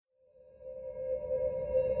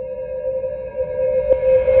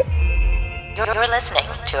You're listening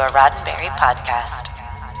to a Roddenberry podcast.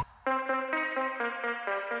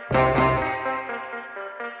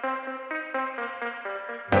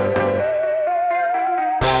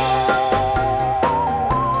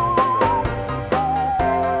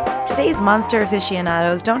 Today's monster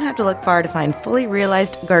aficionados don't have to look far to find fully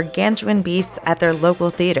realized gargantuan beasts at their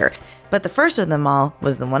local theater, but the first of them all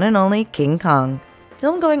was the one and only King Kong.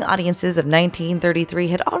 Film-going audiences of 1933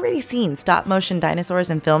 had already seen stop-motion dinosaurs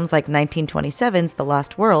in films like 1927's The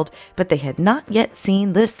Lost World, but they had not yet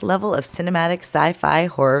seen this level of cinematic sci-fi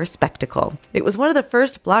horror spectacle. It was one of the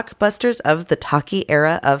first blockbusters of the talkie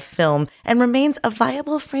era of film and remains a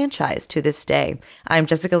viable franchise to this day. I'm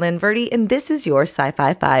Jessica Lynn Verdi, and this is your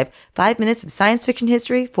Sci-Fi 5 minutes of science fiction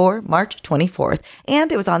history for March 24th.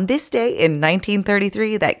 And it was on this day in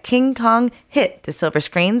 1933 that King Kong hit the silver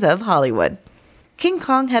screens of Hollywood. King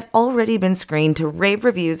Kong had already been screened to rave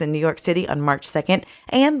reviews in New York City on March 2nd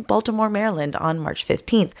and Baltimore, Maryland on March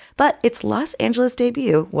 15th, but its Los Angeles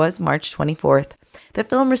debut was March 24th. The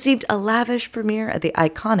film received a lavish premiere at the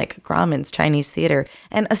iconic Grauman's Chinese Theater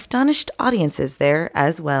and astonished audiences there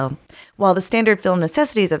as well. While the standard film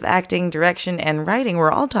necessities of acting, direction, and writing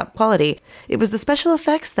were all top quality, it was the special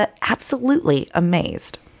effects that absolutely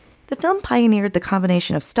amazed. The film pioneered the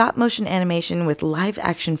combination of stop-motion animation with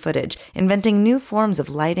live-action footage, inventing new forms of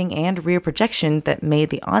lighting and rear projection that made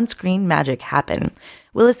the on-screen magic happen.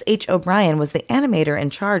 Willis H. O'Brien was the animator in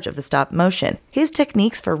charge of the stop-motion. His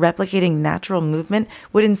techniques for replicating natural movement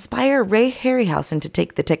would inspire Ray Harryhausen to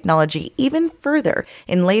take the technology even further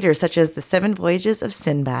in later such as The Seven Voyages of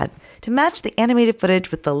Sinbad. To match the animated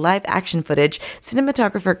footage with the live-action footage,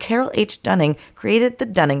 cinematographer Carol H. Dunning created the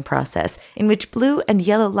Dunning process, in which blue and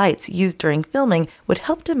yellow lights used during filming would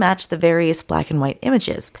help to match the various black and white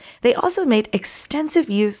images. They also made extensive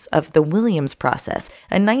use of the Williams process,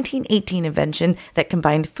 a 1918 invention that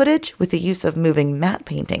combined footage with the use of moving matte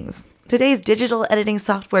paintings. Today's digital editing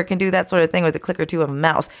software can do that sort of thing with a click or two of a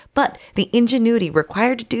mouse, but the ingenuity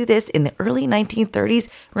required to do this in the early 1930s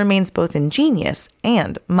remains both ingenious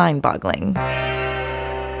and mind-boggling.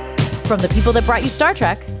 From the people that brought you Star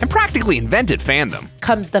Trek and practically invented fandom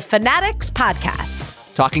comes the Fanatics Podcast.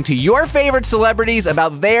 Talking to your favorite celebrities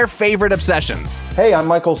about their favorite obsessions. Hey, I'm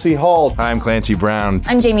Michael C. Hall. I'm Clancy Brown.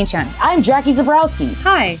 I'm Jamie Chung. I'm Jackie Zabrowski.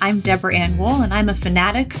 Hi, I'm Deborah Ann Wool, and I'm a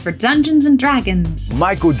fanatic for Dungeons & Dragons.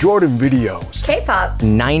 Michael Jordan videos. K-pop.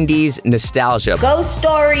 90s nostalgia. Ghost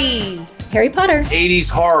stories. Harry Potter. 80s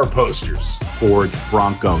horror posters. Ford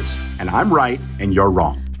Broncos. And I'm right, and you're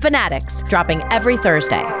wrong. Fanatics, dropping every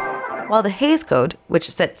Thursday. While the Hays Code,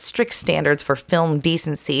 which set strict standards for film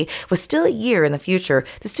decency, was still a year in the future,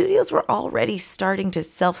 the studios were already starting to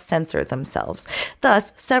self-censor themselves.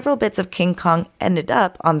 Thus, several bits of King Kong ended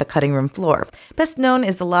up on the cutting room floor. Best known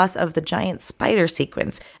is the loss of the giant spider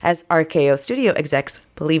sequence, as RKO studio execs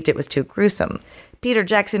believed it was too gruesome. Peter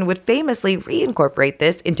Jackson would famously reincorporate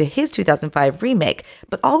this into his 2005 remake,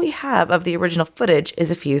 but all we have of the original footage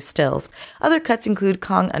is a few stills. Other cuts include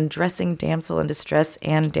Kong undressing damsel in distress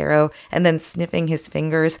Anne Darrow and then sniffing his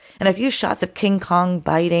fingers, and a few shots of King Kong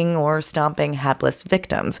biting or stomping hapless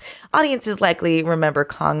victims. Audiences likely remember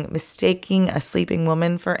Kong mistaking a sleeping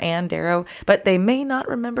woman for Anne Darrow, but they may not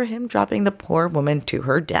remember him dropping the poor woman to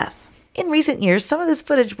her death. In recent years, some of this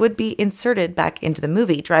footage would be inserted back into the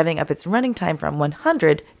movie, driving up its running time from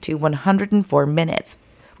 100 to 104 minutes.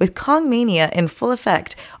 With Kong Mania in full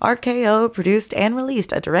effect, RKO produced and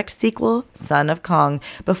released a direct sequel, Son of Kong,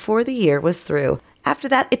 before the year was through. After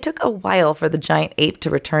that, it took a while for the giant ape to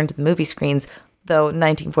return to the movie screens, though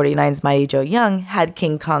 1949's Mighty Joe Young had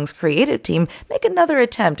King Kong's creative team make another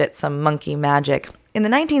attempt at some monkey magic. In the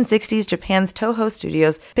 1960s, Japan's Toho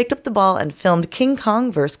Studios picked up the ball and filmed King Kong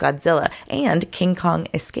vs. Godzilla and King Kong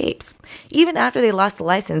Escapes. Even after they lost the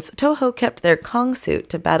license, Toho kept their Kong suit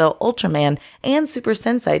to battle Ultraman and Super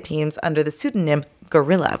Sentai teams under the pseudonym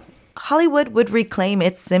Gorilla. Hollywood would reclaim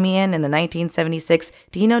its simian in the 1976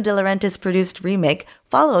 Dino De Laurentiis-produced remake,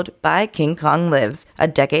 followed by King Kong Lives, a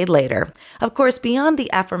decade later. Of course, beyond the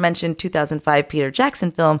aforementioned 2005 Peter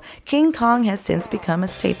Jackson film, King Kong has since become a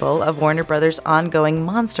staple of Warner Brothers' ongoing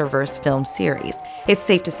MonsterVerse film series. It's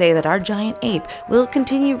safe to say that our giant ape will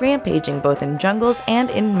continue rampaging both in jungles and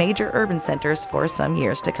in major urban centers for some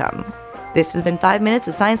years to come. This has been 5 minutes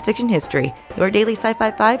of science fiction history, your daily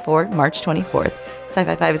Sci-Fi 5 for March 24th.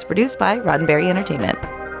 Sci-Fi 5 is produced by Roddenberry Entertainment.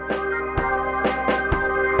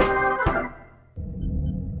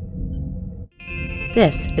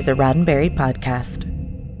 This is a Roddenberry podcast.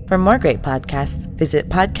 For more great podcasts, visit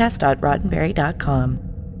podcast.roddenberry.com.